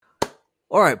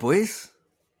All right, boys.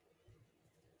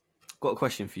 Got a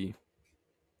question for you.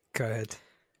 Go ahead.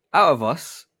 Out of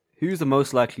us, who's the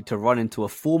most likely to run into a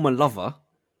former lover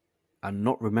and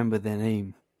not remember their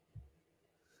name?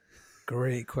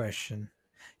 Great question.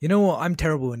 You know what? I'm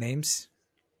terrible with names.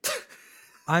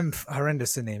 I'm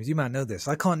horrendous at names. You might know this.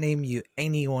 I can't name you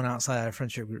anyone outside our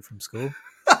friendship group from school.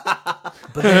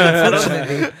 But then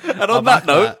unfortunately, And on that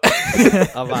note,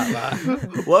 I like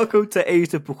that. welcome to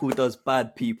Atypical Does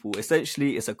Bad People.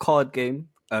 Essentially, it's a card game.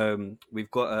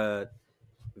 We've got a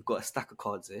stack of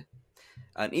cards here,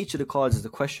 and each of the cards is a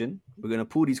question. We're going to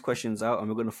pull these questions out, and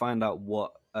we're going to find out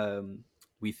what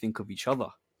we think of each other,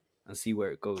 and see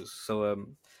where it goes. So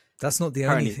that's not the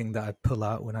only thing that I pull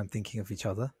out when I'm thinking of each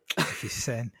other.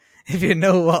 If you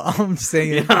know what I'm saying,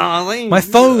 you know what I mean? My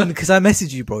phone, because I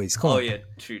messaged you, boys. Come on. Oh yeah,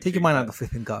 true. Take your mind out of the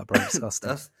flipping gutter, bro.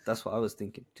 Disgusting. That's what I was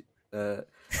thinking. You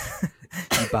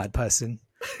bad person.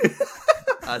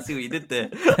 I see what you did there.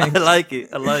 I like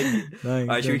it. Thanks, All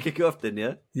right, should we kick it off then?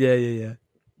 Yeah. Yeah.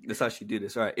 Let's actually do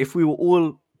this. All right. If we were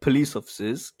all police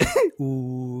officers,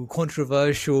 Ooh,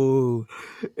 controversial.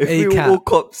 if we were all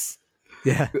cops,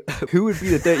 Yeah. who would be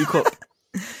the dirty cop?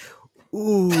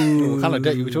 Ooh. What kind of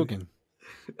debt you were talking?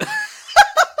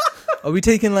 Are we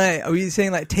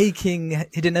saying like taking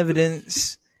hidden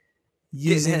evidence,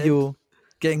 using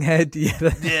getting head?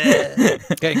 Yeah.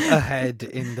 Getting ahead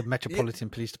in the Metropolitan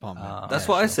Police Department. That's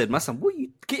what I said. My son, what you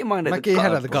get your mind out of Get the your head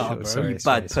gutter, out of the gutter, bro. Sorry, You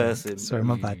bad person. Sorry,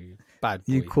 my bad. You bad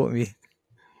boy. You caught me.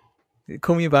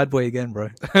 Call me a bad boy again, bro.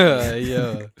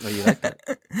 Yeah. Oh, you like that?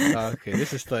 Okay,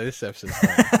 this episode's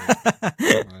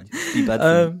Be bad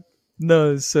for me.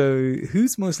 No, so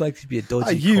who's most likely to be a dodgy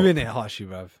Are you cop? in it, Harshy,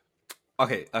 bruv?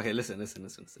 Okay. Listen.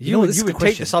 You know what, would this is a good take the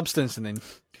question. substance and then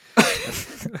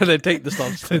and then take the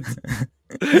substance.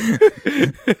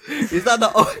 Is that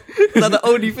the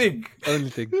only thing? Only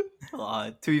thing.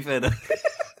 To be fair, though,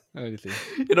 Only thing.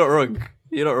 you're not wrong.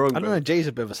 I don't bro. know. Jay's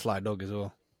a bit of a sly dog as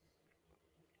well.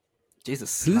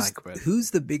 Jesus, slag, bro. Who's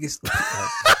the biggest?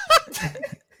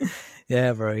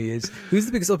 Yeah, bro, he is. Who's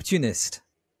the biggest opportunist?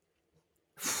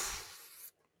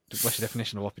 What's your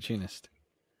definition of opportunist?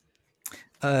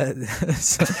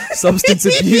 Substance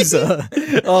abuser.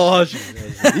 Oh,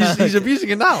 Harshy. He's abusing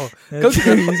it now. Coke.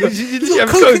 He's got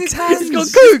coke in his hands. He's got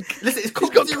coke. Listen, it's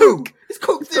Coke Zero. It's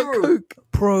Coke Zero.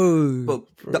 Bro. But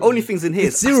the only things in here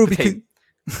It's is zero because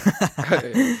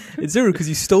aspartame. it's zero because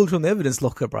you stole from the evidence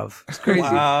locker, bruv. It's crazy.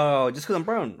 Wow, just because I'm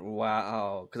brown.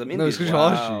 Wow, because I'm Indian. No, it's 'cause you're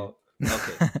wow.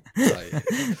 Okay,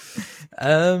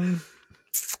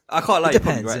 I can't lie. It You're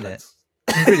probably depends, right, innit? lads.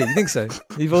 Really, you think so?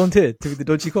 You volunteered to be the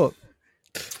dodgy cop?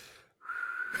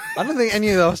 I don't think any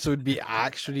of us would be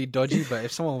actually dodgy, but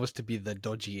if someone was to be the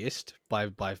dodgiest by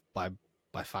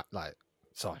fact, like,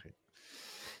 sorry.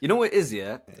 You know what it is,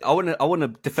 yeah? I wanna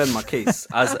defend my case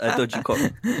as a dodgy cop.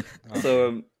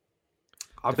 So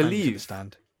I believe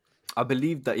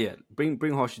that, yeah, bring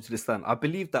Harshy to the stand. I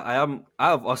believe that I am,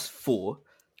 out of us four,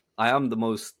 I am the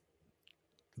most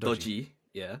dodgy,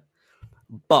 yeah.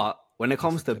 But when it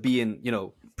comes to being,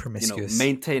 Promiscuous.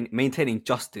 maintaining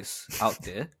justice out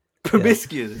there,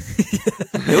 promiscuous.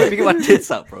 They won't be getting my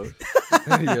tits out, bro.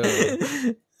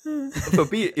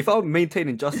 If I'm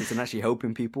maintaining justice and actually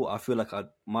helping people, I feel like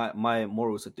my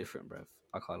morals are different, bro.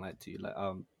 I can't lie to you. Like,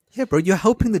 Yeah, bro, you're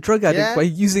helping the drug addict Yeah. by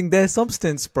using their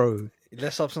substance, bro.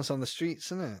 Less substance on the streets,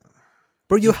 isn't it?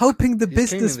 Bro, you're helping the he's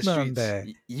cleaning the businessman streets. there.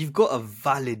 you've got a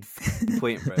valid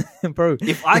point, bro. Bro,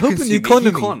 If I you're can helping sue the me,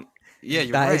 economy. you can't. Yeah,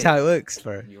 you're That right. is how it works,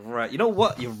 bro. You're right. You know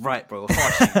what? You're right, bro.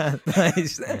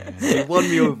 Harshy. Nice. You won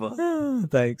me over.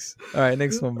 Thanks. All right,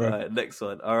 next one, bro. All right, next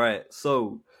one. All right.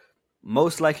 So,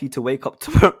 most likely to wake up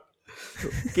tomorrow.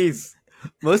 Keys.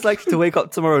 Most likely to wake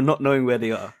up tomorrow not knowing where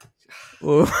they are.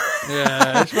 Oh.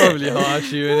 Yeah, it's probably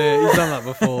Harshy, isn't it? He's done that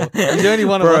before. He's the only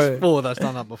one of Bro. us four that's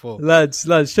done that before. Lads,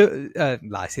 show,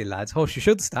 I say lads. Horseshoe,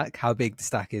 show the stack, how big the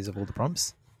stack is of all the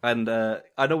prompts. And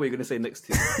I know what you're going to say next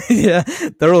to you. Yeah,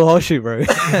 they're all horseshoe, bro.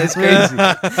 It's crazy.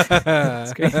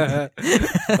 It's crazy.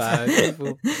 Bad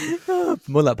people.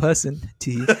 More like person.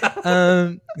 T.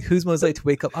 Who's most likely to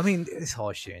wake up? I mean, it's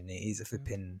horseshoe, isn't it? He's a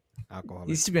flipping. Alcohol.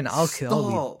 He used to be an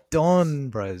alcohol Stop. don,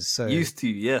 bros. So Used to,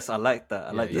 yes, I like that.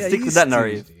 I like that. yeah, Stick with used that to.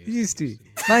 narrative. He used to.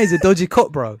 Now he's a dodgy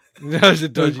cop, bro. That was a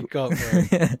dodgy cop, bro.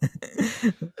 Yeah.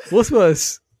 What's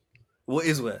worse? What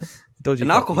is worse? Dodgy An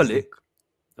cop, alcoholic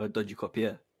or a dodgy cop?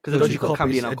 Yeah, because a dodgy cop can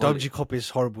be an A alcoholic. dodgy cop is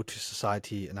horrible to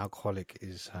society. An alcoholic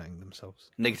is hurting themselves.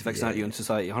 Negative externality on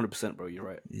society. 100%, bro. You're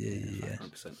right. Yeah.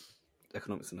 100%.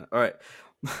 Economics in that. All right.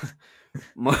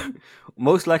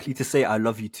 Most likely to say I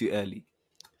love you too early.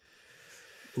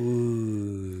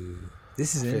 Ooh.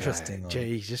 This is an interesting one.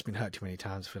 Jay's just been hurt too many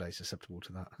times. I feel like he's susceptible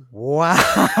to that.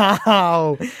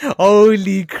 Wow.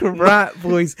 Holy crap,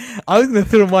 boys. I was going to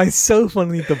throw myself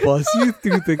underneath the bus. You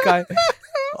threw the guy.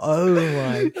 Oh,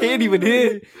 my. He ain't even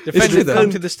here. Defendant come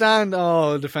to the stand.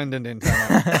 Oh, defendant didn't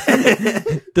turn up.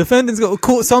 Defendant's got a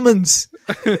court summons.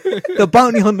 The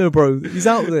bounty hunter, bro. He's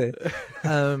out there.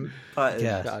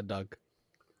 Yeah. Got a dog.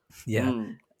 Yeah.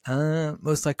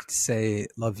 Most likely to say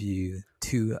love you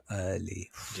too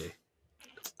early. Jay.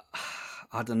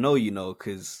 I don't know,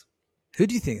 because Who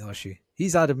do you think, Harshu?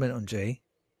 He's adamant on Jay.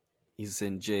 he's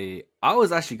in J. I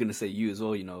was actually gonna say you as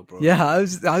well, bro. Yeah,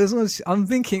 I'm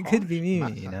thinking it could be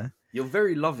me, You're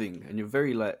very loving and you're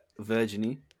very like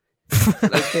virgin-y.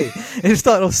 Okay, it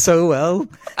started off so well.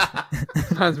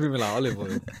 Hands moving like olive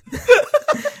oil.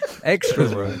 Extra,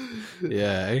 bro.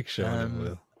 Yeah, extra olive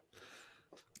oil.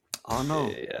 I don't know.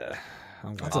 Yeah.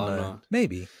 I don't know.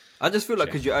 Maybe. I just feel like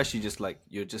because you're actually just like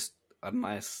you're just a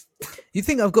nice. You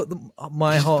think I've got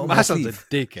my heart on my My son's a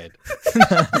sleeve? dickhead.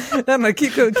 No,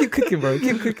 keep cooking, bro.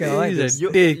 Keep cooking. I like He's a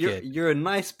this. dickhead. You're a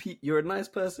nice you're a nice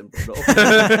person, bro. Harsh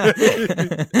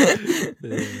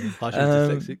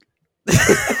dyslexic.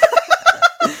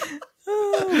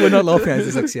 We're not laughing at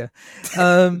dyslexia.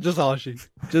 Just Harshy.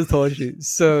 Just Harshu.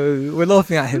 So we're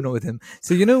laughing at him, not with him.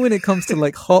 So when it comes to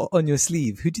like hot on your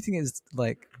sleeve, who do you think is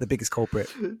like the biggest culprit?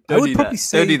 Don't do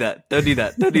that.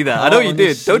 Don't do that. I know you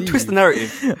did. Don't twist the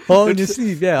narrative. Hot on your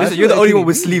sleeve, yeah. Listen, you're the only one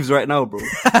with sleeves right now, bro.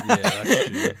 Yeah, that's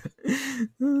true.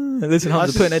 Listen,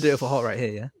 Hamza, put an editor for hot right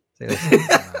here,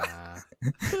 yeah.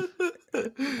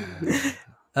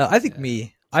 I think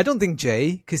me. I don't think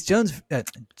Jay, because Jones,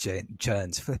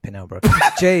 flipping out, bro.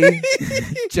 Jay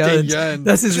Jones.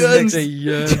 That's his next.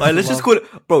 Alright, let's just call it,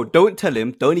 bro. Don't tell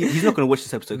him. He's not gonna watch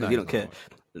this episode because he don't care.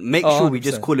 Make sure we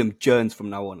just call him Jones from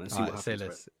now on and see what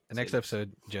happens. The next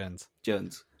episode, Jones.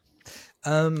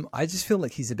 I just feel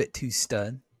like he's a bit too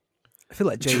stern. I feel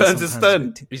like Jay Jones is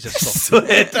stern. He's a softie.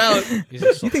 Swear down.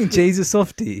 You think Jay's a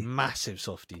softie? Massive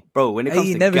softie. Bro, when it comes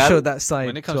he to never gal, showed that side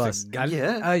When it to comes us. to gal,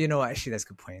 yeah. Oh, you know what? Actually, that's a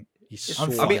good point. he's I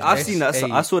soft. mean, I've seen that.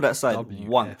 I saw that side WFT,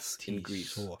 once in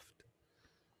Greece. Soft.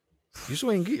 You saw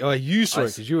it in Greece? Oh, you saw it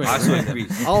because you were in I saw it in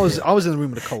Greece. I was in the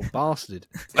room with a cold bastard.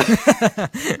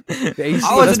 The AC.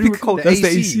 I was in the room with cold. That's the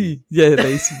AC. Yeah, the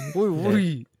AC.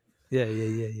 Oi. Yeah.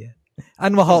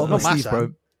 And my heart on my Not my sleeve,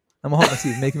 bro. And my heart on my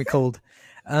sleeve, making me cold.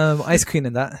 Ice Queen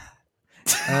and that.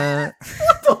 What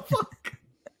the fuck?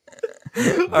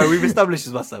 Alright, we've established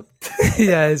this myself.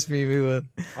 Yeah, it's me. We will.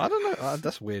 I don't know.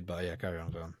 That's weird, but yeah, carry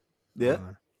on. Yeah.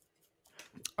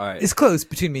 Alright. It's close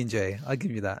between me and Jay. I'll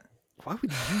give you that. Why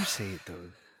would you say it though?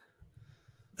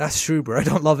 That's true, bro. I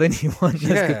don't love anyone. That's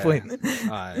a good point.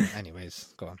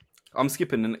 Anyways, go on. I'm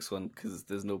skipping the next one because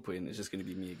there's no point. It's just going to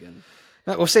be me again.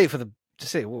 No, we'll say it for the.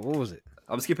 Just say it. What was it?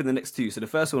 I'm skipping the next two. So the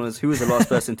first one is who was the last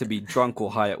person to be drunk or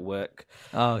high at work.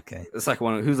 Oh, okay. The second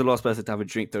one, who's the last person to have a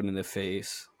drink thrown in their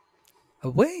face. Oh,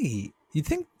 wait. You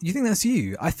think that's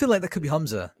you? I feel like that could be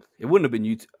Hamza. It wouldn't have been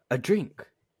you. A drink.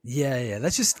 Yeah.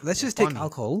 Let's just take Bonnie.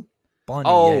 alcohol. Bonnie.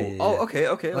 Okay.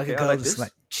 Like a I girl like just this.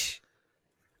 like.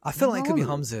 I feel like it could be No.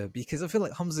 Hamza because I feel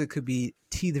like Hamza could be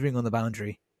teetering on the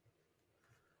boundary.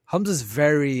 Hamza's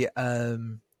very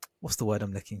what's the word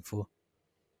I'm looking for?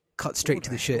 Cut straight to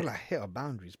the shit. All I hit are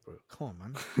boundaries, bro. Come on,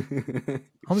 man.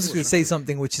 Hamza's gonna say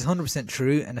something which is 100%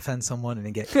 true and offend someone and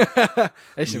then get.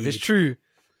 Listen, if it's true,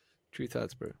 truth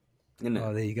hurts, bro.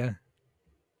 Oh, there you go.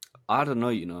 I don't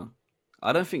know.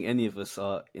 I don't think any of us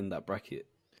are in that bracket.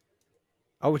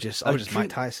 I would just Mike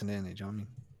Tyson in it. Do you know what I mean?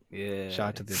 Yeah. Shout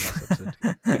out to this last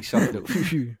episode. Big shout out.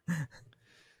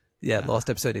 Yeah, last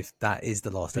episode. If that is the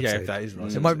last episode, Yeah, if that is the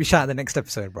last it might be shout out the next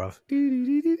episode, bruv.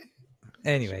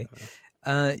 Anyway,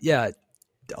 yeah,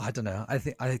 I don't know. I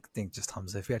think just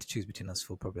Hamza. If we had to choose between us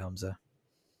four, probably Hamza.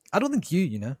 I don't think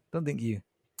you. Don't think you.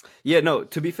 Yeah, no.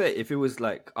 To be fair, if it was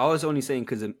like I was only saying me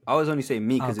because it's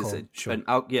Alcohol, sure.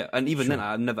 and even then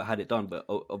I've never had it done, but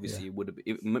obviously it would have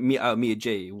been me and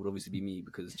Jay. It would obviously be me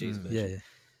because Jay's version.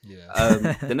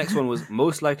 Yeah. The next one was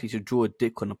most likely to draw a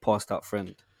dick on a passed out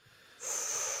friend.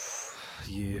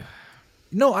 You.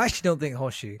 No, I actually don't think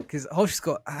Horseshoe because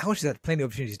Horseshoe's had plenty of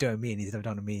opportunities to do it with me and he's never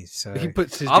done it with me. So He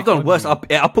puts his I've dick done on worse. you.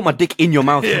 I'll put my dick in your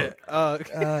mouth. Yeah.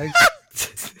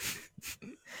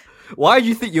 Why do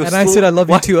you think you're? And I said I love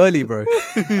you too early, bro.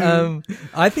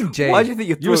 I think Jay. Why do you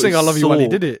think You were saying I love you when he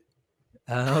did it.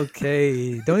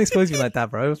 Okay, don't expose me like that,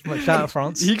 bro. Shout out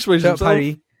France. He exposed Shout out himself.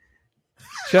 Paris.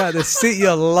 Shout out the city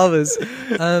of lovers.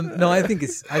 No, I think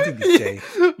it's Jay.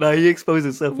 No, he exposed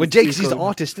himself. When Jake, he's the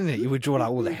artist, isn't it? He would draw like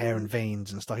all the hair and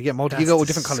veins and stuff. You get That's all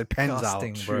different coloured pens out.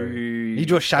 disgusting, bro. He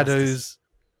draws shadows,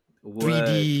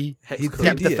 3D, He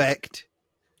depth could. effect.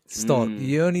 Stop.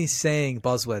 You're only saying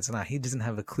buzzwords now. He doesn't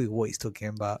have a clue what he's talking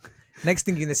about. Next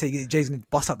thing you're going to say, Jay's going to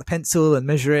bust out the pencil and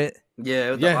measure it.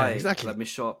 Yeah, exactly. Like Miss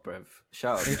Sharp, bruv.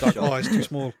 Shout out. He's like, oh, it's too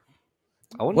small.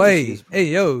 Wait, hey,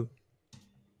 yo.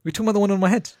 We talking about the one on my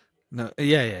head? No,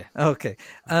 yeah. Okay.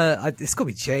 It's got to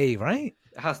be Jay, right?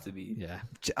 It has to be. Yeah.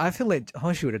 I feel like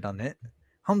Hoshi would have done it.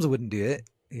 Hamza wouldn't do it.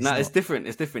 It's different.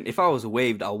 It's different. If I was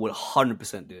waved, I would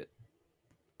 100% do it.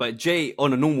 But Jay,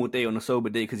 on a normal day, on a sober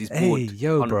day, because he's bored. Hey,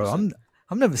 yo, 100%. Bro,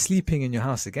 I'm never sleeping in your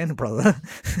house again, brother.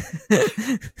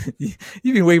 You've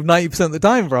been waved 90% of the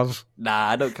time, bro. Nah,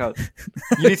 I don't count.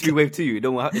 You need to be waved to you. It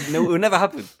will never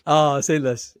happen. Say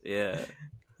less. Yeah.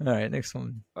 All right, next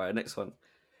one.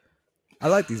 I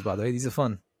like these, by the way. These are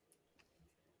fun.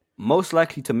 Most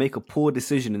likely to make a poor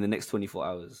decision in the next 24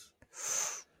 hours.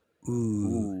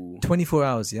 Ooh. 24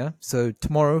 hours, yeah? So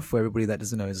tomorrow, for everybody that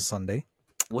doesn't know, is a Sunday.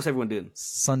 What's everyone doing?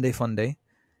 Sunday fun day.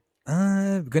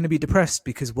 We're going to be depressed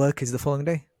because work is the following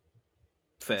day.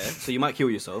 Fair. So you might kill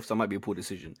yourself, so that might be a poor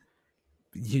decision.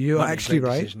 You're actually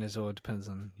right. Decision is all depends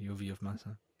on your view of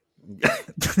Massa.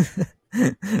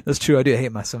 That's true. I do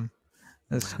hate Massa.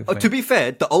 To be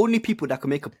fair, the only people that can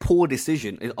make a poor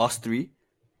decision is us three,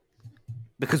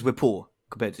 because we're poor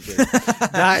compared to Jay.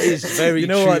 That is very. You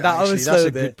know true, what? That was That's so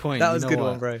a good point. That was a good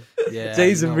one, bro. Yeah,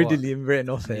 Jay's really written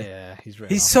off here. Yeah,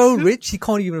 he's so rich he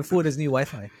can't even afford his new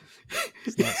Wi-Fi.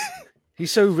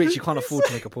 He's so rich he can't afford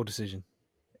to make a poor decision.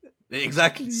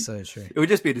 Exactly. So true. It would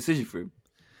just be a decision for him.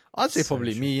 I'd say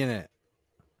probably me, innit?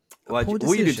 What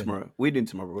are you doing tomorrow? What are you doing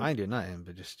tomorrow, bro? I ain't doing nothing,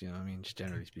 but just, I mean, just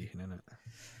generally speaking, innit?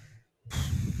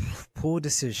 Poor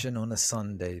decision on a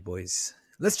Sunday, boys.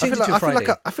 Let's change it to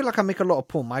Friday. I feel like I make a lot of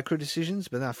poor micro decisions,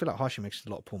 but then I feel like Hashi makes a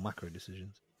lot of poor macro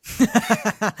decisions.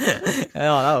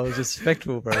 That was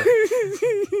respectful, bro.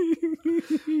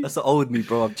 That's the old me,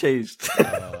 bro. I've changed.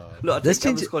 Look, let's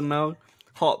change it now.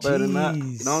 Heartburn and that. You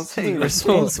know what I'm saying?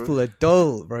 Responsible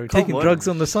adult, bro. Taking drugs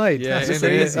on the side. Yeah,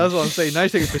 that's what I'm saying. Now you're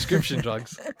taking prescription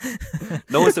drugs.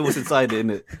 No one said what's inside it,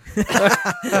 innit?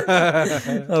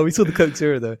 Oh, we saw the Coke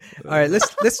Zero though. All right,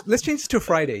 let's change it to a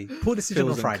Friday. Poor decision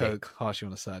on Friday. Coke, Harshy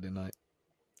on a Saturday night.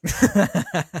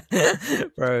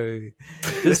 Bro,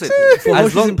 listen, for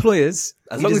Harshy's employers,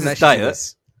 as long as it's diet,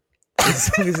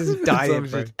 as long as it's diet,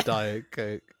 bro. Diet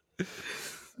Coke.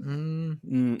 I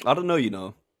don't know, you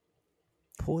know.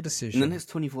 Poor decision. In the next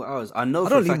 24 hours, I know. I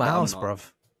don't leave my house,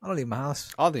 bruv. I don't leave my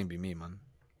house. I think it'd be me, man.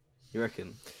 You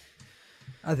reckon?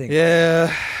 I think.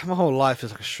 Yeah, my whole life is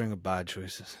like a string of bad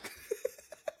choices.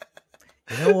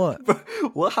 You know what? Bro,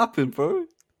 what happened, bro?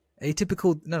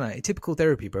 Atypical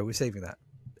therapy, bro. We're saving that.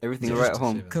 Everything right at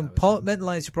home.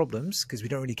 Compartmentalize your problems because we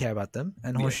don't really care about them,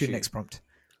 and horseshoe next prompt.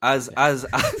 As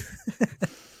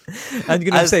and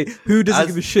you're gonna say, who doesn't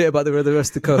give a shit about the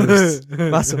rest of the co-hosts?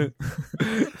 Massive.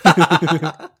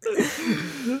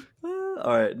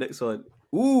 All right, next one.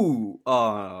 Ooh,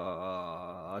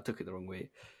 I took it the wrong way.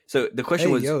 So the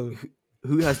question was,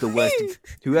 who has the worst?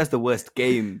 Who has the worst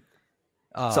game?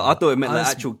 So I thought it meant like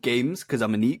actual games because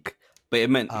I'm unique, but it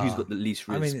meant who's got the least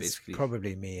risk. I mean, basically, it's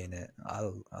probably me, innit?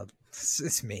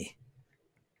 It's me.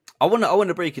 I want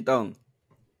to break it down.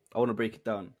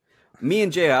 Me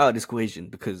and Jay are out of this equation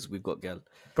because we've got gal.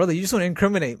 Brother, you just want to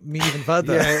incriminate me even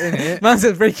further. Yeah, man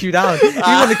said break you down. You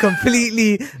want to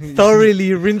completely,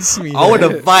 thoroughly rinse me. I want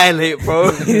to violate,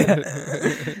 bro.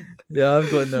 Yeah,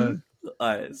 I've got no.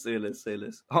 Alright, say less.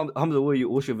 Hamza,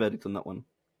 what's your verdict on that one?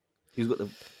 Who's got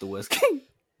the worst game?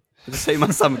 The same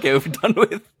as Sam get we've done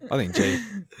with. I think Jay.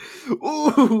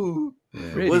 Ooh.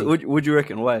 Yeah. Really? What do you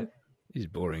reckon? Why? He's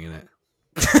boring, innit?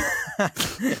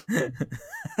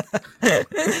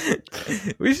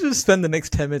 We should spend the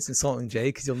next 10 minutes insulting Jay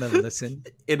because you'll never listen.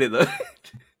 In it though.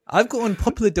 I've got on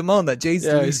popular demand that Jay's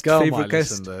the least favorite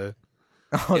guest. Though.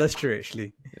 Oh, that's true,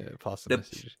 actually. Yeah, pass the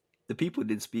message. The people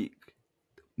did speak.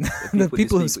 The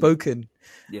people have spoken.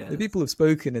 Yeah, the people have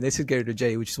spoken, and they should go to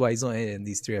Jay, which is why he's not here in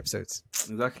these 3 episodes.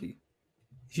 Exactly.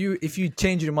 If you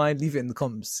change your mind, leave it in the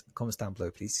comments down below,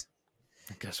 please.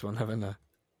 I guess we'll never know.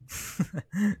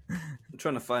 I'm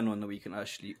trying to find one that we can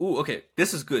actually. Oh, okay.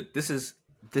 This is good. This is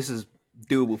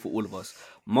doable for all of us.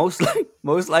 Most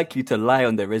likely to lie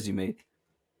on their resume.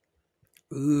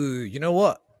 Ooh, you know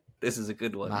what? This is a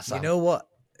good one. You know what,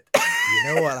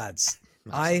 lads?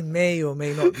 I may or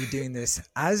may not be doing this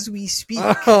as we speak.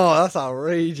 Oh, that's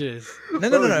outrageous. No. Do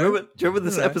you remember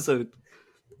this episode?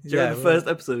 Do you remember the first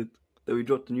episode that we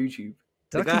dropped on YouTube?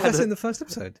 Did I confess in the first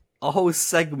episode? A whole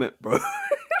segment, bro.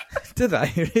 Did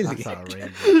I really? That's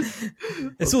outrageous.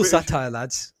 It's all satire,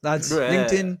 lads. Yeah.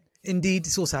 LinkedIn, Indeed,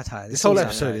 it's all satire. This whole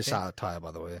episode is satire,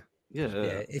 by the way. Yeah.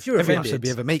 If you're Every offended, episode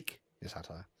we ever make is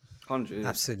satire. 100.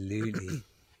 Absolutely.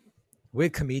 We're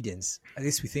comedians. At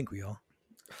least we think we are.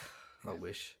 I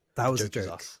wish. That was a Joke is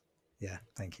joke. us. Yeah,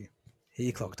 thank you.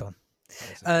 He clocked on.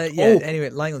 Oh. Anyway,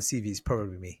 lying on CV is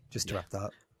probably me. Just to wrap that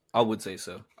up. I would say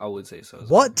so. As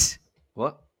What? Well.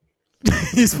 What?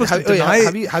 You're supposed to deny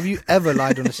it. Have you ever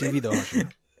lied on a CV though? Hashi?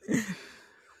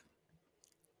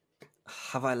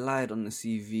 Have I lied on the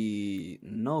CV?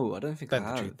 No, I don't think Bend I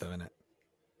the have. truth though, innit?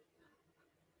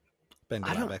 Bend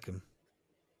I it like don't- Beckham.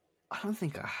 I don't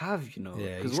think I have, you know.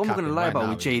 Yeah, Because he's what am I going to capping lie right about now,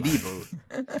 with JD,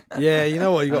 bro? Yeah, you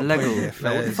know what? You got And a Lego. point there,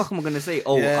 Like, what the Fez. fuck am I going to say?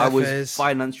 Oh, Yeah, I was Fez.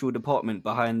 financial department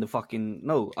behind the fucking...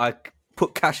 No, I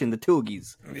put cash in the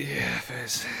tilgies. Yeah,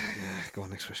 Fez. Yeah, go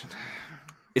on, next question.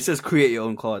 It says create your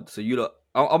own card. So you lot...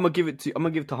 I'm going to give it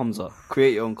to Hamza.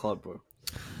 Create your own card, bro.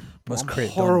 Must I'm create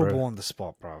horrible Dom, bro. on the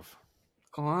spot, bruv.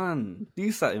 Come on. Do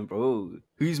something, bro.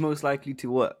 Who's most likely to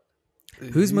what?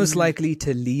 Who's most likely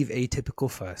to leave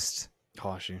Atypical first?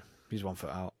 Harshy. He's 1 foot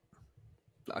out.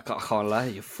 I can't lie.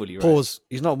 You're fully right. Pause.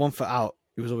 He's not 1 foot out.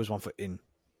 He was always 1 foot in.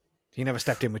 He never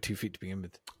stepped in with 2 feet to begin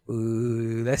with.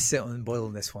 Ooh, let's sit on boil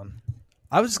on this one.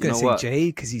 I was just going to You know say what? Jay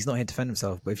because he's not here to defend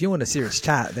himself. But if you want a serious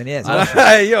chat, then yes.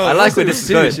 Hey, yo, I like where this is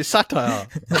serious. going. It's satire.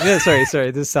 Yeah,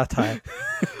 sorry. This is satire.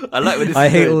 I like when this I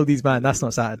is hate going. all these man. That's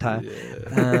not satire.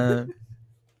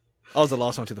 I was the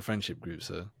last one to the friendship group,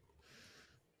 so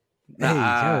Hey,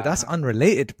 yo, that's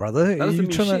unrelated, brother. That doesn't You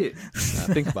mean tryna- shit.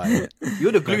 think about it.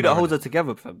 You're the glue that holds her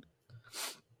together, fam.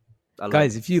 I love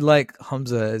Guys, it. if you like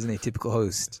Hamza as an Atypical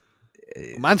host,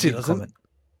 Mansi leave a doesn't. comment.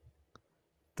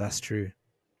 That's true.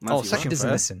 Mansi, second She what? doesn't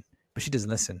fair. listen. But she doesn't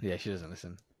listen. Yeah, she doesn't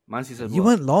listen. Mansi said You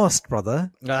what? weren't lost,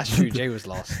 brother. No, that's true. Jay was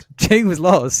lost. Jay was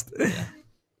lost.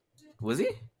 Was he?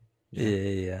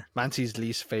 Yeah. Mansi's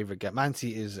least favorite guest.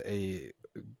 Mansi is a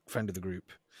friend of the group.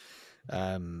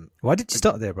 Why did you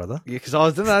start there, brother? Yeah, because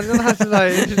I don't know how to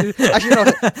like. Actually, no,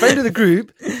 friend of the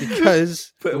group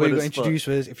because Put the him way on we the got spot. introduced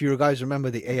was if you guys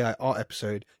remember the AI art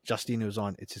episode, Justine was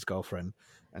on. It's his girlfriend,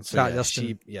 and so Shout out yeah,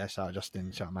 Justin. shout out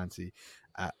Justin, shout out Mansi.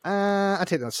 I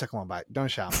take that second one back. Don't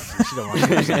shout Mansi. She don't want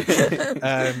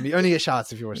to. You only get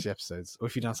shouts if you watch the episodes or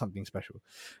if you've done something special,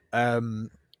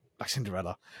 like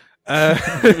Cinderella. But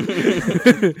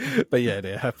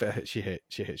yeah, she hits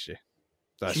Jay.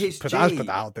 She hates Put Jay. that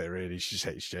out there. Really, she just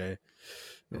hates Jay.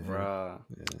 Bruh.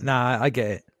 Nah, I get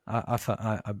it.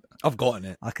 I've gotten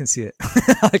it. I can see it.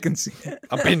 I can see it.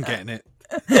 I've been getting it.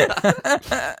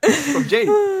 From Jay.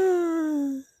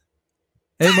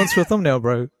 8 months for a thumbnail,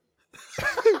 bro.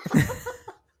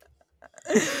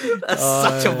 That's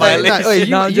such a Wait, violation. wait,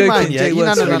 No, I'm you joking. man, Jay yeah, you,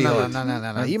 works no, really no,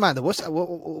 hard. no. You man,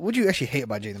 what do you actually hate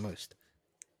about Jay the most?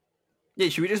 Yeah,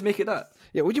 should we just make it that?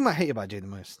 Yeah, what do you might hate about Jay the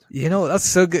most? You know, that's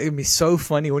so good. It'd be so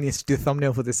funny when you have to do a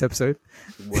thumbnail for this episode.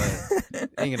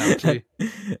 Ain't gonna have to.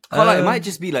 Can't lie, it might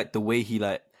just be like the way he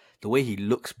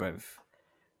looks, bruv.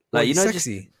 Like, you he's know,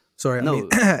 sexy. Sorry, No.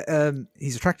 I mean,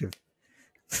 he's attractive.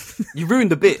 you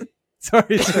ruined the bit.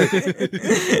 Sorry.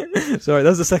 Sorry, that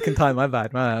was the second time. My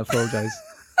bad. I apologize.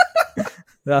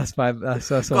 That's Go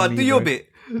on, me, do your bro. bit.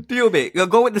 Do your bit.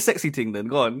 Go with the sexy thing then.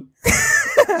 Go on.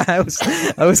 I was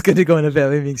going to go on a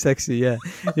bit of being sexy. Yeah,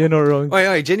 you're not wrong.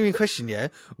 Wait, genuine question, yeah.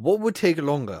 What would take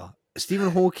longer? Stephen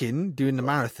Hawking doing the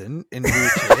marathon in a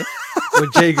wheelchair or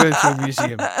Jay going to a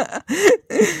museum?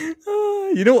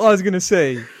 You know what I was going to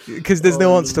say? Because there's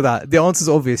no answer to that. The answer's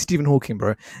obvious. Stephen Hawking,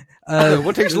 bro.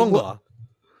 What takes longer?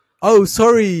 Oh,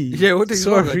 sorry. Yeah, what takes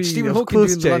longer? Stephen Of Hawking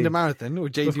course, doing the Jay. London Marathon or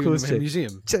Jay Of doing course, the Jay.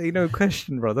 museum? Jay, no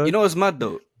question, brother. You know what's mad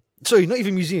though? Sorry, not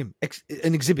even museum.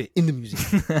 An exhibit in the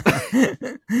museum.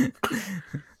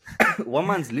 One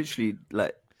man's literally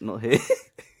like not here.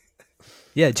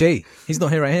 Yeah, Jay. He's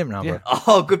not here right here now, Yeah. bro.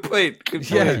 Oh, good point. Good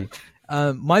point.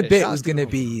 Yeah. My Yeah, bit shout was out to going to him.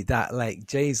 be that like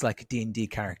Jay's like a D&D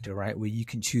character, right? Where you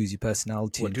can choose your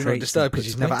personality What, and do not traits. disturb and because put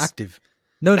he's your never points. active.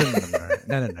 No.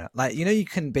 Like, you know, you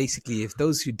can basically, if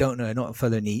those who don't know are not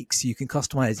fellow neeks, you can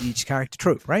customize each character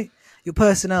trope, right? Your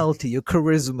personality, your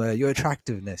charisma, your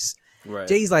attractiveness. Right.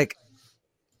 Jay's like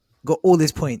got all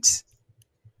his points,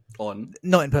 On.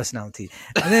 not in personality.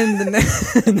 And then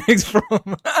the next from.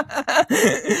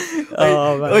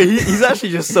 Oh, man. Oh, he's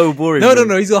actually just so boring. No,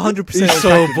 bro. he's 100%. He's so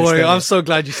attractiveness boring. there. I'm so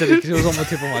glad you said it because it was on the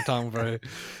tip of my tongue, bro.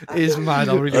 It's mad.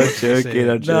 I really I'm want to say joking.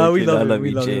 I'm it. joking. No, we love I him, love we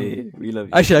you, love Jay. We love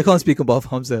you. Actually, I can't speak on behalf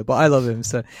of Hamza, but I love him.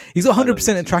 So he's got love 100%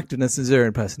 him too. attractiveness and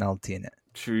 0 personality in it.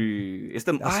 True. It's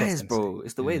the That's what I was eyes, gonna bro.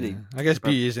 It's the way they. I guess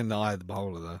beauty is in the eye of the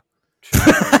beholder, though.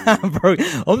 Bro,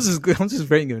 I'm just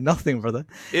rating him nothing, brother.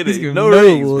 It He's is. giving No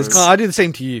ratings, awards. bro. I'd do the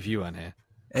same to you if you weren't here.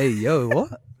 Hey, yo,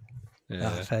 what? Yeah.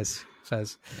 Fez.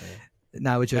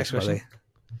 Now we're Next joking, question.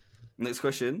 Next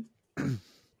question.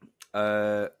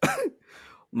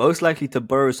 Most likely to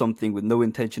borrow something with no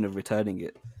intention of returning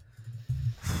it.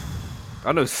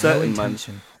 I know certain man.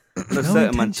 I know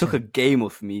certain man took a game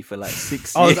off me for like 6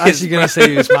 years. I was actually gonna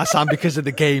say it's my son because of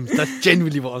the games. That's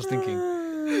genuinely what I was thinking.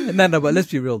 No, but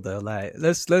let's be real though. Like,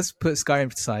 let's put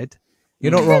Skyrim aside.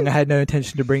 You're not wrong. I had no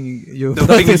intention to bring your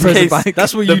biggest case. back.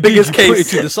 That's what you did. You put it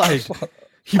to the side.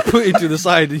 You put it to the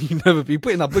side and you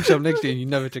put it in that bookshelf next to you and you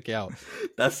never took it out.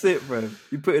 That's it, bro.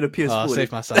 You put it in a PS4. I'll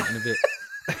save my son in a bit.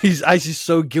 He's actually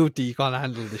so guilty he can't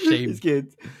handle the shame. He's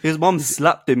good. His mom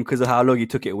slapped him because of how long he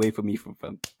took it away from me from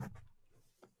fam.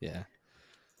 Yeah.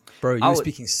 Bro, you were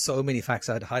speaking so many facts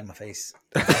I had to hide my face.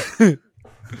 I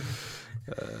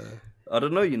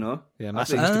don't know, you know. Yeah,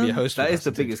 Massa used to be a host. That is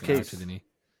the biggest case.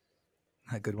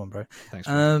 A good one, bro. Thanks.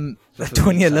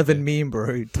 2011 meme,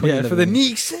 bro. Yeah, for the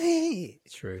Neek's sake.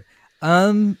 True.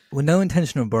 With no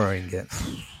intention of borrowing it.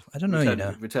 I don't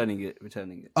know, Returning it.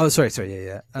 Oh, sorry.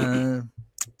 Yeah.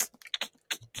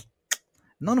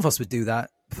 None of us would do that,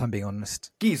 if I'm being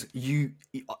honest. Geez, you've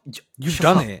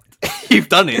done it. You've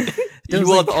done it.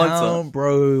 You are the answer,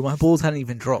 bro. My balls hadn't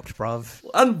even dropped, bruv.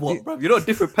 And what, bruv? You're not a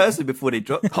different person before they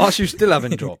drop. Horseshoe still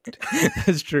haven't dropped.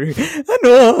 That's true. I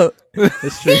know.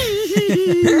 That's true.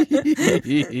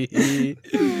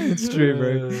 It's true,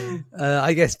 bro.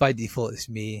 I guess by default it's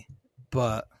me,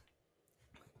 but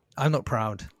I'm not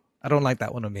proud. I don't like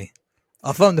that one on me.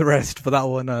 I found the rest, but that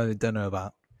one I don't know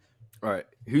about. All right,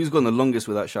 who's gone the longest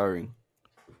without showering?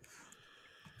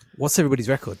 What's everybody's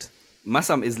record?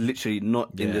 Massam is literally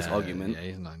not in this argument. Yeah,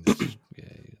 he's not in this.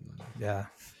 Yeah.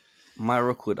 My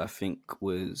record, I think,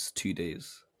 was 2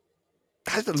 days.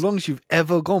 That's the longest you've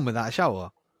ever gone without a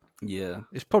shower. Yeah.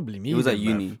 It's probably me. It was at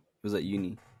uni. Bruv. It was at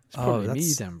uni. It's probably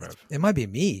me then, bro. It might be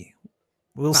me.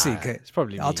 We'll see. Okay. It's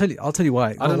probably me. I'll tell you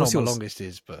why. I don't know what my longest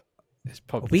is, but it's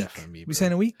probably definitely me. We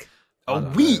saying a week? A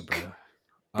week?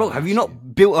 Bro, have you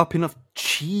not built up enough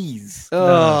cheese?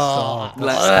 No,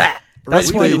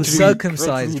 that's why you're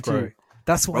circumcised, bro.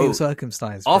 That's why you're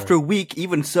circumcised. Bro. After a week,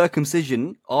 even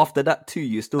circumcision, after that too,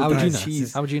 you're still doing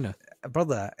cheese. How would you know?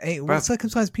 Brother, what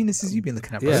circumcised penises you been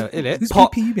looking at, bro? Yeah, whose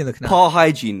PP you been looking at? Par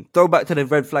hygiene. Throw back to the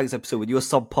red flags episode with your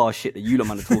subpar shit that you lot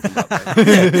man are talking about,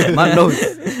 bro. Man knows.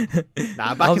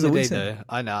 Nah, back in the day though,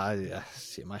 I know.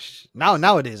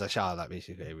 Nowadays I shower like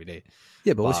basically every day.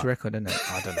 Yeah, but what's your record, isn't it?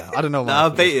 I don't know. Nah, I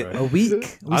bait it. A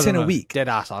week? We're saying a week. Dead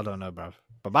ass, I don't know, bro.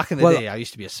 But back in the day, I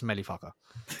used to be a smelly fucker.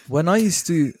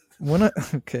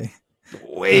 Okay.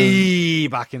 Way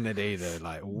back in the day, though,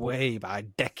 like way back, a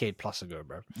decade plus ago,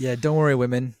 bro. Yeah, don't worry,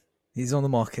 women. He's on the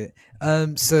market.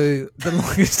 So the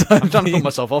longest I'm trying to put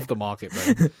myself off the market, bro.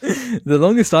 The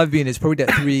longest I've been is probably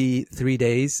that 3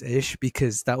 days ish,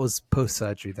 because that was post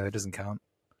surgery, though it doesn't count.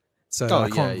 So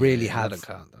I can't really have. That don't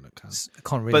count. I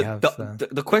can't really have.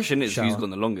 The question is, who's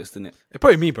gone the longest, isn't it? It's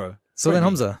probably me, bro. So then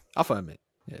Hamza. I'll find it.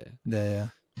 Yeah.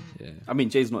 I mean,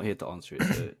 Jay's not here to answer it.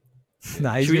 So.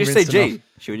 Nah, should we just say Jay?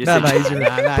 Should we just say Jay?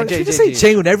 Should we just say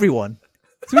Jay with everyone?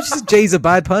 So we just say Jay's a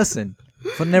bad person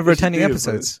for never attending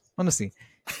episodes. Honestly,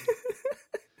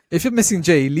 if you're missing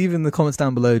Jay, leave in the comments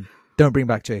down below. Don't bring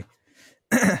back Jay.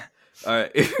 All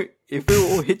right. If we were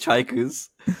all hitchhikers,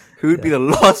 who would be the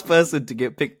last person to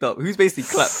get picked up? Who's basically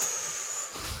clapped?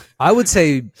 I would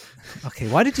say. Okay,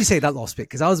 why did you say that last bit?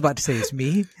 Because I was about to say it's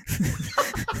me.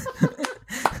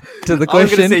 To the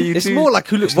question, it's more like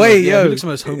who looks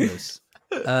most homeless.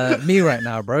 Me right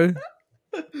now, bro.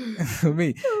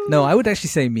 Me. No, I would actually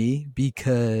say me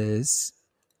because.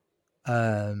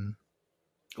 Go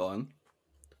on.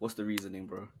 What's the reasoning,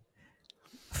 bro?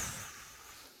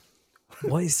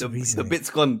 What is the reason? The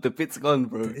bit's gone,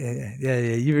 bro. Yeah.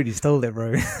 You really stole it,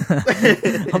 bro.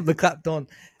 I'm the clapped on.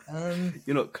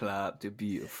 You're not clapped. You're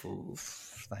beautiful.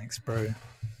 Thanks, bro.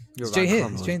 It's Jay here.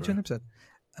 It's Jay in an episode.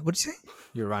 What did you say?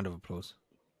 You're a round of applause.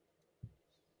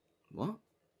 What?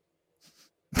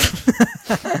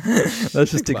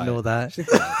 Let's just ignore that.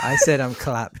 I said I'm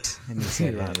clapped, and you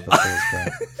said round of applause,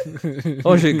 bro.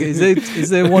 Oh shit! Is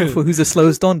there one for who's the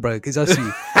slowest on, bro? Because that's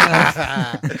you.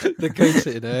 The coach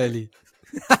sitting early.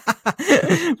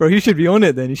 Bro, you should be on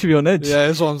it then. You should be on edge. Yeah,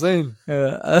 that's what I'm saying.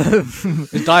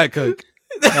 It's Diet Coke.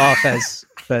 Oh, Fez.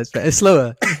 It's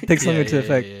slower. Takes longer to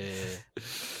affect.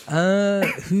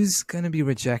 Who's gonna be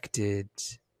rejected?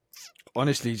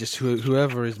 Honestly, just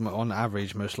whoever is on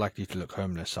average most likely to look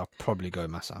homeless, I'll probably go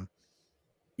Massam.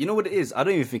 You know what it is? I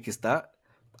don't even think it's that.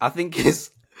 I think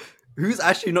it's who's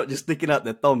actually not just sticking out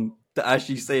their thumb to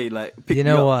actually say like. Pick you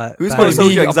know me what? Up. Who's got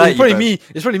social anxiety?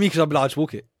 It's probably me because I'll be like, I'll just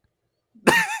walk it.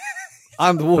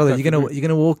 I'm the walker. Brother, you're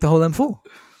gonna walk the whole M4.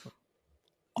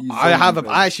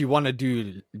 I actually want to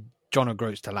do John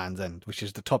O'Groats to Land's End, which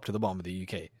is the top to the bottom of the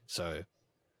UK. So, to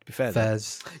be fair,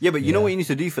 Fairs. Yeah, but you know what you need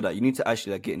to do for that? You need to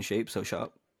actually like get in shape. So shut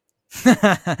up.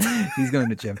 He's going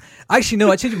to the gym. Actually,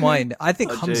 no, I changed my mind. I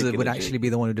think I'm Hamza joking, would I'm actually joking. be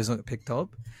the one who doesn't get picked up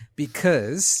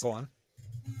because Go on.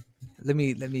 let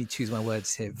me choose my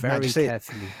words here Nah, very just say it.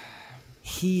 carefully.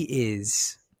 He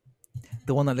is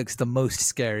the one that looks the most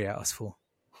scary at us four.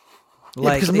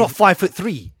 Yeah, because I'm not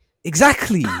 5'3".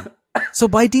 Exactly. So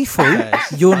by default,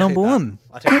 Yes, you're I number take that. one.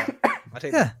 I take that. I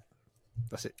take Yeah. that.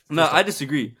 That's it. No, I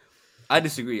disagree. I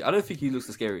don't think he looks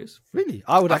the scariest. Really?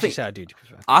 I would I actually think- say I do. To be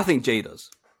fair. I think Jay does.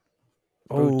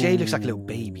 Bro, Jay looks like a little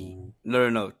baby.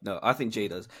 No. I think Jay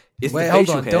does. It's Wait, the hold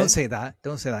facial on. hair. Don't say that.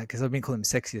 Don't say that because I've been calling him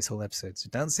sexy this whole episode. So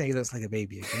don't say he looks like a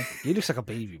baby again. He looks like a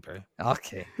baby, bro.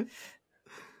 Okay.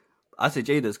 I say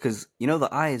Jay does because you know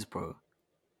the eyes, bro.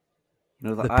 You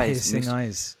know the, The eyes. piercing mixed-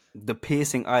 eyes. The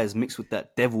piercing eyes mixed with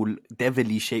that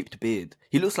devilly shaped beard.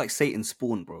 He looks like Satan's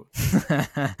spawn, bro.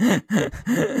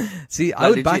 See, I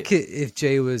Like, would back legit. it if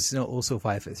Jay was not also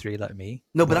 5'3" like me.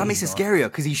 No, but that he's makes it not. scarier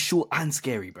because he's short and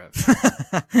scary, bro.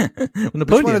 Well, Which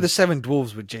Napoleon. one of the 7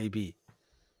 dwarves would JB?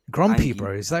 Grumpy, Angie.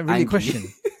 bro. Is that really a Angie. question?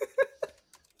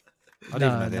 I don't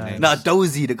even know their No. names. Nah,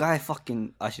 Dozy, the guy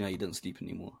fucking. Actually, no, he doesn't sleep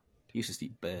anymore. He used to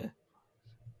sleep bare.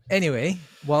 Anyway,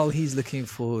 while he's looking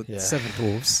for Yeah. 7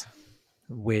 dwarves,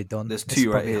 we're done. There's It's 2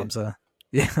 right probably here. Hamza.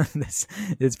 Yeah,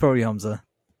 it's probably Hamza.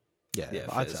 Yeah, Yeah,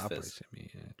 but I'd fairs, say I'd fairs. probably say me.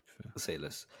 Yeah, to be fair. Say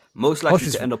less. Most likely Hosh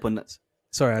is- to end up on that.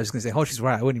 Sorry, I was going to say, Hosh is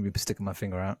right. I wouldn't be sticking my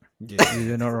finger out. Yeah.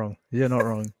 You're not wrong. You're not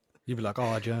wrong. You'd be like,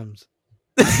 oh, germs.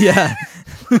 Yeah.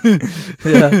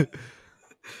 Yeah.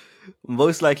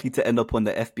 Most likely to end up on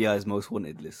the FBI's most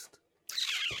wanted list.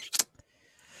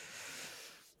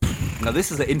 Now,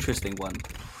 this is an interesting one.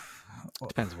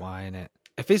 Depends why, innit?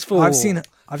 If it's for I've seen if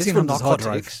it's seen for Hamza's hard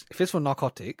drive. narcotics, if it's for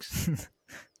narcotics,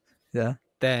 Yeah.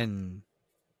 then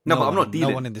No, but I'm not No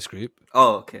dealing. one in this group.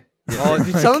 Oh, okay. Oh,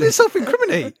 you sound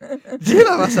self-incriminate. Do you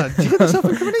know that, son? Do you know the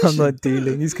self-incrimination? I'm not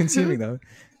dealing. He's consuming though.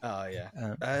 Oh yeah.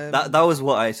 That was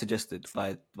what I suggested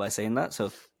by saying that.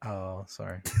 So Oh,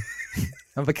 sorry.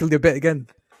 Have I killed your bit again?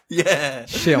 yeah,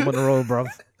 Shit, I'm on a roll, bruv.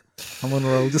 I'm on a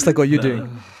roll, just like what you're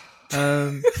doing.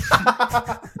 I'm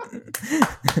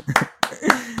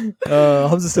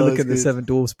just still That looking at the was good. 7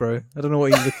 dwarfs, bro. I don't know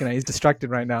what he's looking at. He's distracted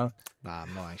right now. Nah,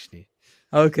 I'm not actually.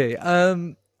 Okay.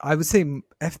 I would say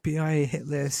FBI hit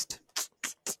list.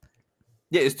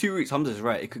 yeah. It's 2 routes. Hamza's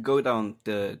right. It could go down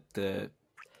the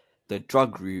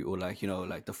drug route, or like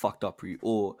like the fucked up route,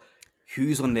 or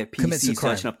who's on their Commits a PC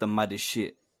crime. searching up the maddest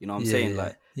shit. You know what I'm Yeah, saying? yeah.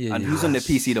 Like, Yeah, and yeah. who's on their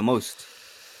PC the most?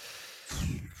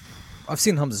 I've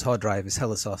seen Hamza's hard drive. It's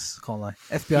hella sus. Can't lie.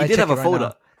 FBI. He did check have a it right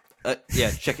folder.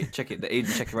 Yeah, check it. The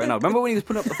agent check it right now. Remember when he was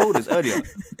putting up the folders earlier?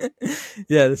 now.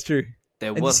 Yeah, that's true. There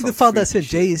And you was see some the file that freaky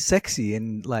said Jay shit. is sexy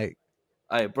and like.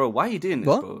 Hey, bro, why are you doing this,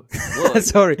 What? bro? What?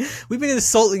 Sorry, we've been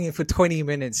insulting him for 20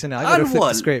 minutes and I gotta And flip the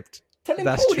what? script. Tell him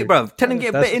That's hold true. it, bro. Tell him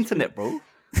get That's better internet, bro.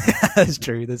 That's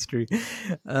true. That's true.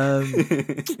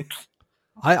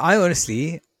 I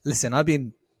honestly listen. I've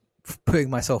been putting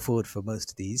myself forward for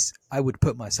most of these. I would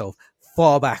put myself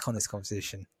far back on this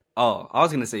conversation. Oh, I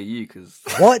was gonna say you because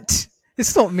What?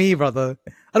 It's not me, brother.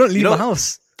 I don't leave know my what?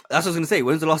 house. that's what I was gonna say.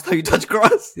 When's the last time you touched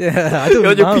grass? Yeah, I don't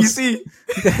You're on leave your my house. PC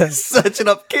Yeah. searching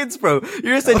up kids, bro. You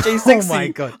just said Jay Oh sexy. my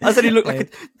God. I said he looked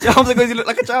like a. Hamza goes, he looked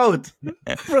like a child.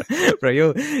 Bro,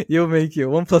 you're making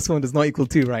 1 + 1 does not equal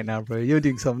 2 right now, bro. You're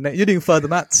doing you're doing further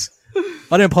maths.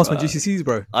 I don't pass my GCSEs,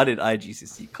 bro. I did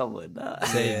IGCSE. Come on, nah.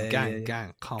 Say yeah, gang, yeah.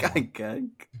 gang. Come gang, on.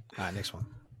 gang. All right, next one.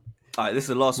 All right, this is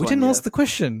the last We one. didn't yeah. ask the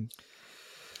question.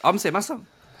 I'm saying myself.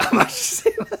 I'm actually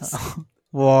saying myself.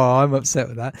 Wow, I'm upset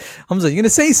with that. Hamza, you're gonna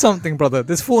say something, brother.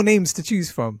 There's 4 names to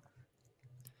choose from.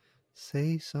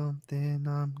 Say something,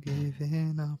 I'm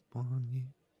giving up on you.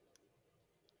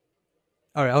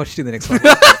 All right, I'll just do the next one.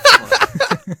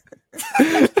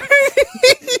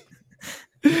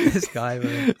 This guy,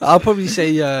 man. I'll probably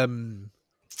say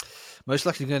most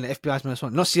likely going to FBI's most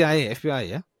one. Not CIA, FBI,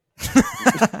 yeah?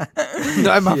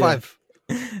 No, MI5.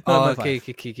 Oh, MI5. okay.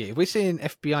 If we're saying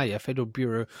FBI, yeah, Federal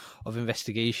Bureau of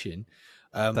Investigation,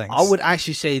 Thanks. I would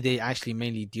actually say they actually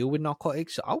mainly deal with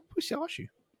narcotics. So I would probably say Ashu.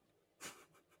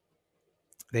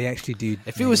 They actually do.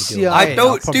 If it was mainly deal- CIA, I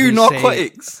don't I'll probably do say-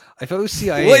 narcotics. If it was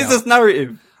CIA, What is this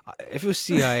narrative? If it was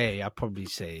CIA, I'd probably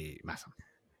say Massa.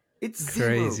 It's zero.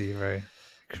 Crazy, bro.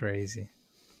 Crazy.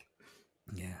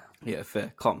 Yeah. Yeah,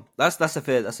 fair. Calm. That's a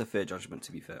fair judgment.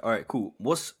 To be fair. All right, cool.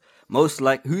 Who's most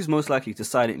likely to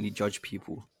silently judge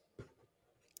people?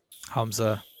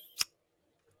 Hamza.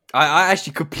 I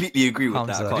actually completely agree with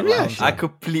Hamza. that. I, can't Really? lie. Actually? I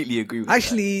completely agree with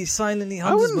Actually, silently, I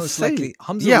Hamza's wouldn't most say. likely.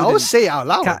 Hamza Yeah, I would wouldn't- say it out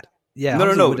loud. Yeah, that.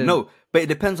 Hamza No. wouldn't- But it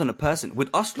depends on the person. With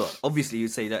us lot, obviously you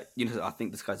say that, I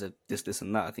think this guy's a this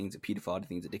and that. I think he's a paedophile. I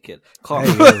think he's a dickhead.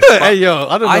 Hey yo,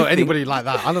 I don't know anybody like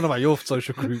that. I don't know about your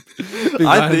social group.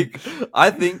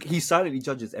 I think he silently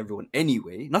judges everyone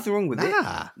anyway. Nothing wrong with it.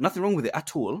 Nothing wrong with it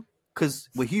at all. Because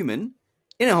we're human.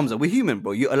 Hamza, we're human,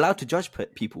 bro. You're allowed to judge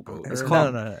people, bro. It's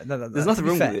calm. No. There's nothing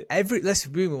wrong with it. Let's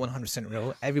be 100%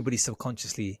 real. Everybody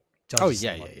subconsciously judges. Oh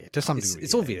yeah. To some degree,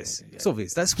 it's obvious. Yeah. It's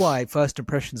obvious. That's why first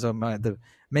impressions are the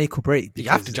make or break. You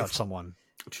have to judge someone.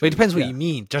 But it depends what you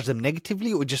mean. Judge them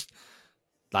negatively or just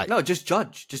like no, just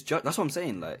judge. Just judge. That's what I'm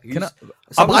saying. Like,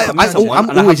 I'm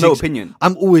always no opinion.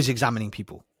 I'm always examining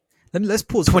people. Let's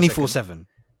pause 24/7.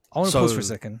 I want to pause for a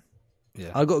second.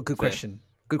 Yeah, I got a good question.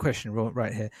 Good question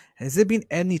right here. Has there been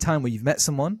any time where you've met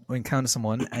someone or encountered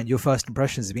someone and your first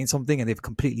impressions have been something and they've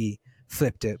completely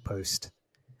flipped it post?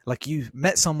 Like you've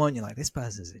met someone, you're like, this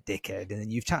person's a dickhead, and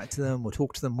then you've chatted to them or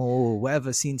talked to them more or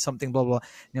whatever, seen something, blah, blah,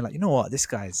 and you're like, you know what, this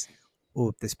guy's,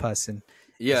 or this person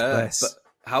is blessed. But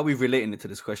how are we relating it to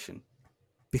this question?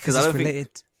 Because it's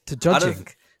related to judging.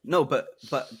 No, but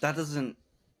that doesn't...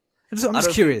 I'm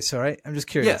just curious, all right? I'm just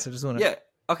curious. I just want to... Yeah,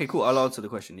 okay, cool. I'll answer the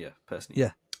question, personally.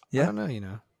 Yeah. I don't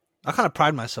know, I kind of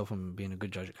pride myself on being a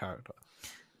good judge of character.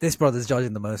 This brother's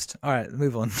judging the most. All right,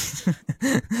 move on.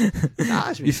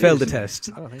 You failed the test.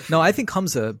 I think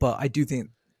Hamza, but I do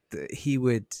think that he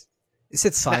would. It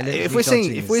said silently. If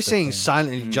we're saying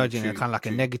silently judging in kind of like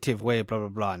a negative way, blah blah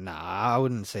blah. Nah, I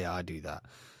wouldn't say I do that.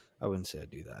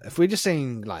 If we're just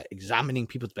saying like examining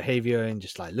people's behavior and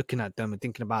just like looking at them and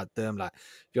thinking about them, like,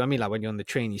 you know what I mean? Like when you're on the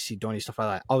train, you see Donnie, stuff like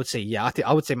that. I would say,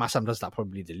 I would say my son does that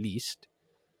probably the least.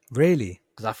 Really?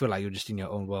 Because I feel like you're just in your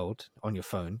own world on your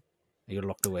phone and you're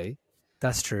locked away.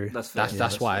 That's true.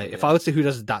 That's why. If I would say who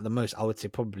does that the most, I would say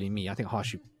probably me. I think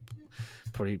Harsh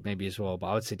probably maybe as well, but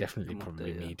I would say definitely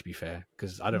probably me, to be fair,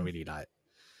 because I don't really like.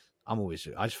 I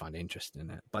just find it interesting in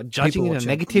it. But judging in a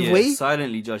negative way,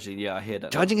 silently judging. Yeah, I hear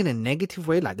that. Judging in a negative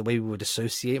way, like the way we would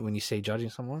associate when you say judging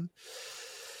someone.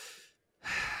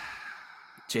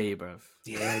 Jay, bruv.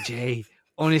 Yeah, Jay.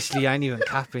 Honestly, I ain't even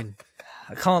capping.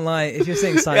 I can't lie. If you're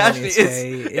saying silently,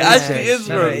 it actually is,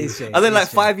 bro. And then, like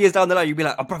 5 years down the line, you'll be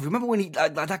like, "Oh, bro, remember when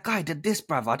that guy did this,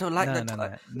 bruv? I don't like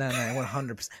that." No,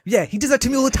 100%. Yeah, he does that to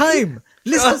me all the time.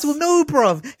 Listeners will know,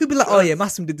 bruv. He'll be like, "Oh yeah,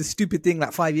 Masum did the stupid thing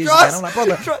like 5 years ago." And I'm like,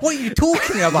 "Brother, what are you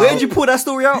talking about? Where'd you pull that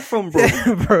story out from, bro?"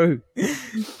 Bro,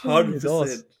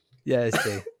 100%. Yeah, it's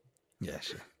Jay. Yeah,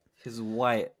 sure. His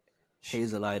white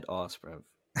hazel-eyed ass, bruv.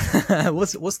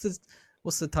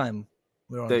 What's the time?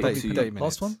 We're on 30 minutes.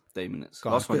 Last one? 30 minutes.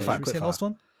 Last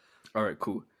one? All right,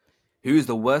 cool. Who is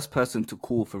the worst person to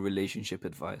call for relationship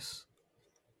advice?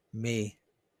 Me.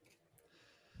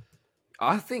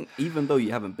 I think even though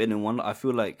you haven't been in one, I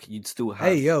feel like you'd still have...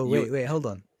 Hey, yo, wait, hold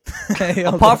on.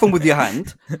 Apart from with your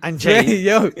hand. And Jay.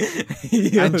 Yo.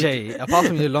 And Jay, apart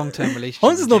from your long-term relationship.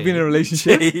 Hans has not been in a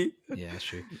relationship. Yeah, that's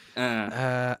true.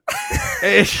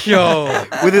 Yo.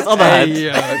 With his other hand.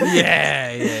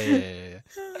 Yeah.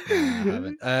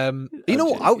 You know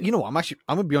what?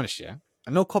 I'm gonna be honest. Yeah,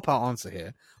 I know cop-out answer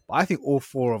here, but I think all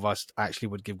four of us actually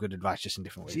would give good advice just in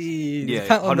different ways. Jeez, yeah,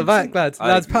 pat on the back, lads.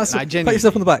 Pat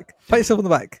yourself on the back. Pat yourself on the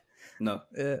back. No.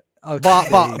 Okay.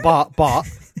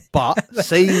 But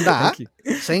saying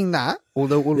that,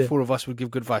 although all four of us would give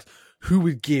good advice, who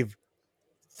would give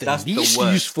the least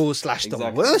useful /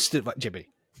 the worst advice? Jibby.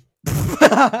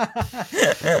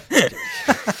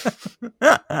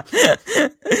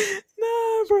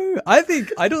 No, bro.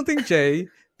 I don't think Jay,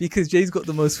 because Jay's got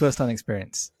the most first-hand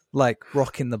experience, like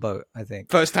rocking the boat. I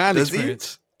think first-hand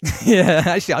experience. Yeah,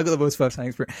 actually, I got the most first-hand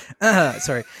experience.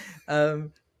 Sorry.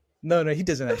 No, he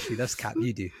doesn't actually. That's cap.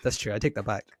 You do. That's true. I take that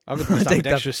back. I've got the most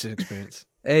ambidextrous experience.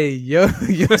 Hey, you're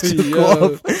still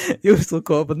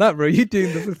caught up on that, bro. You're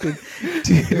doing the flipping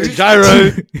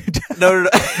gyro. No.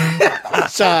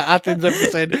 Shout out Athens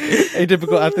episode.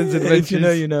 Atypical Athens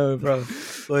adventures. You know, bro.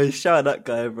 Well, shout out that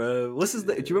guy, bro. What's his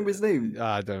name? Do you remember his name?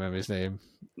 I don't remember his name.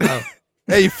 Oh.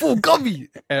 Hey, fool, got me.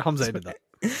 Hamza did that.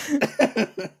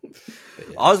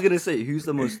 I was gonna say, who's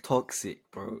the most toxic,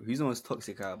 bro? Who's the most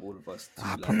toxic out of all of us?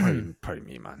 Probably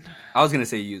me, man. I was gonna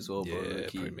say you as well, bro. Yeah,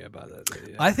 probably me about that.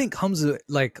 Yeah. I think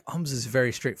Hamza's a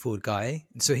very straightforward guy,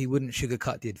 so he wouldn't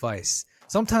sugarcoat the advice.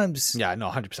 Sometimes,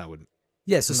 100% wouldn't.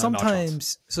 Yeah,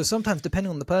 sometimes, depending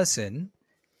on the person,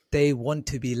 they want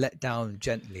to be let down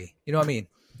gently. You know what I mean?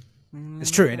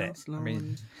 It's true, innit? I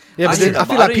mean, I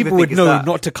feel like people would know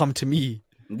not to come to me.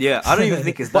 Yeah, I don't even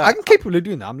think it's that. But I'm capable of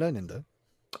doing that. I'm learning though.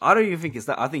 I don't even think it's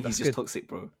that. I think he's just toxic,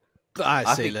 bro.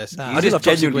 I say less. I do love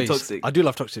genuinely toxic. I do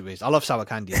love toxic ways. I love sour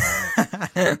candy.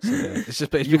 It's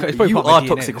just, it's you are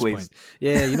toxic ways.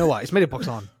 Yeah, you know what? It's made in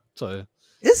Pakistan, so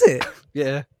Is it?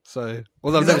 Yeah. So,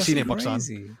 although I've never seen it in Pakistan.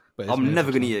 Crazy. But it's I'm made in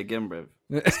never gonna Pakistan. eat it again, bro.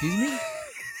 Excuse me?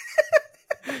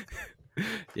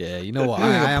 Yeah, you know what? You're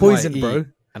I am poison, white bro. bro.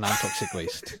 And I'm toxic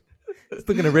waste.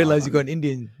 We're gonna realize you got an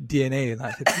Indian DNA and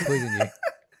that could poison you.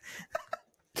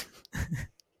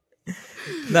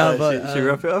 No, but should we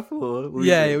wrap it up? Or what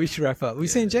yeah, we should wrap up. Are we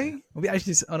saying Jay? Are we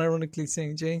actually unironically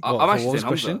saying Jay? I'm What actually was saying the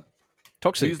question? Hamza.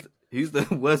 Toxic. Who's the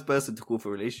worst person to call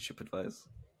for relationship advice?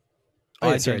 Oh,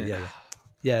 yeah, I sorry, don't- yeah.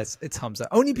 Yes, it's Hamza.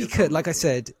 Only because, like I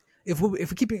said, if we're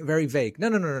keeping it very vague.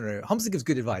 No. Hamza gives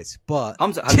good advice, but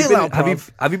Hamza, chill out, have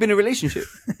bruv. you been in a relationship?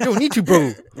 You don't need to,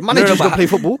 bro. Managers but don't play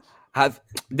football.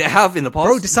 They have in the past.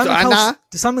 Bro, does Nah.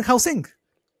 Simon Cowell sing?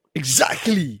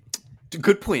 Exactly.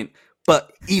 Good point.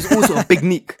 But he's also a big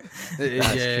neek.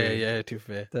 Yeah, too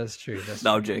fair. That's true.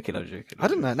 No, I'm joking. I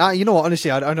don't know. Nah, you know what? Honestly,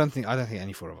 I don't think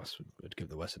any four of us would give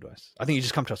the worst advice. I think you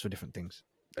just come to us for different things.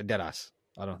 Dead ass.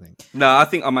 I don't think. No, I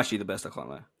think I'm actually the best. I can't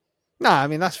lie. Nah, I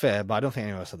mean that's fair, but I don't think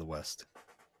any of us are the worst.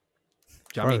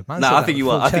 Do you know what I mean? Man No, said I that think with you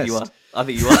full are. I think you are. chest. I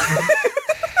think you are.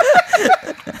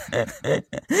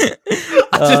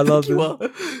 I just think you are.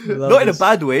 Not in a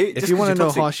bad way. If you want to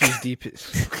know Harshy's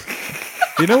deepest,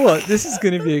 You know what? This is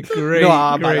going to be a great,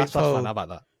 that's poll. fine. How about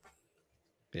that?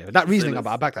 Yeah, but that reasoning,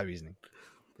 I back that reasoning.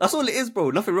 That's all it is, bro.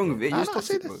 Nothing wrong with it. You're just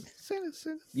Say toxic, bro. this. Say this.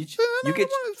 You No, get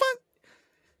it's fine.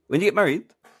 when you get married,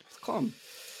 it's calm.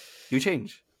 You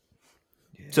change.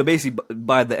 So basically,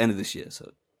 by the end of this year,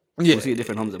 so Yeah, we'll see a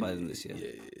different Hamza by the end of this year.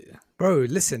 Bro,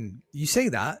 listen, you say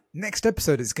that. Next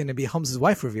episode is going to be Hamza's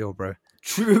wife reveal, bro.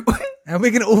 True. And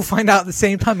we're going to all find out at the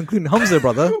same time, including Hamza,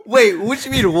 brother. Wait, what do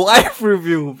you mean wife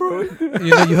review, bro?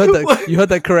 You heard that. You heard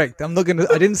that correct. I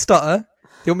didn't stutter. Do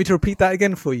you want me to repeat that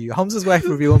again for you? Hamza's wife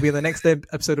reveal will be in the next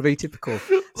episode of Atypical.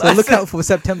 So look out for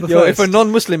September 1st. Yo, if a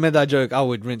non-Muslim made that joke, I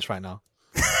would rinse right now.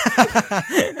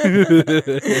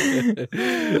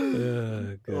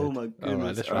 Oh my goodness. All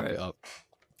right, let's wrap it up.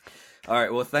 All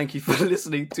right, well, thank you for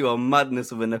listening to our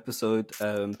madness of an episode.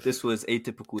 This was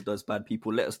Atypical Does Bad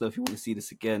People. Let us know if you want to see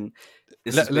this again.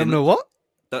 Let them know what?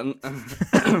 Let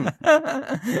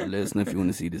us know if you want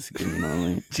to see this again. You know what I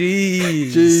mean?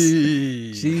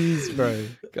 Jeez, bro.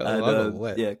 God, And, I got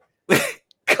wet. yeah.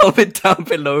 Comment down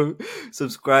below,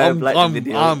 subscribe, like the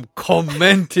video. I'm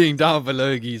commenting down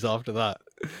below, geez, after that.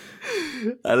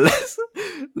 And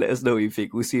let us know what you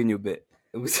think. We'll see you in your bit.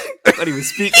 I can't even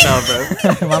speak now,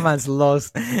 bro. My man's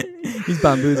lost. He's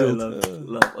bamboozled.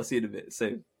 Love. I'll see you in a bit. So.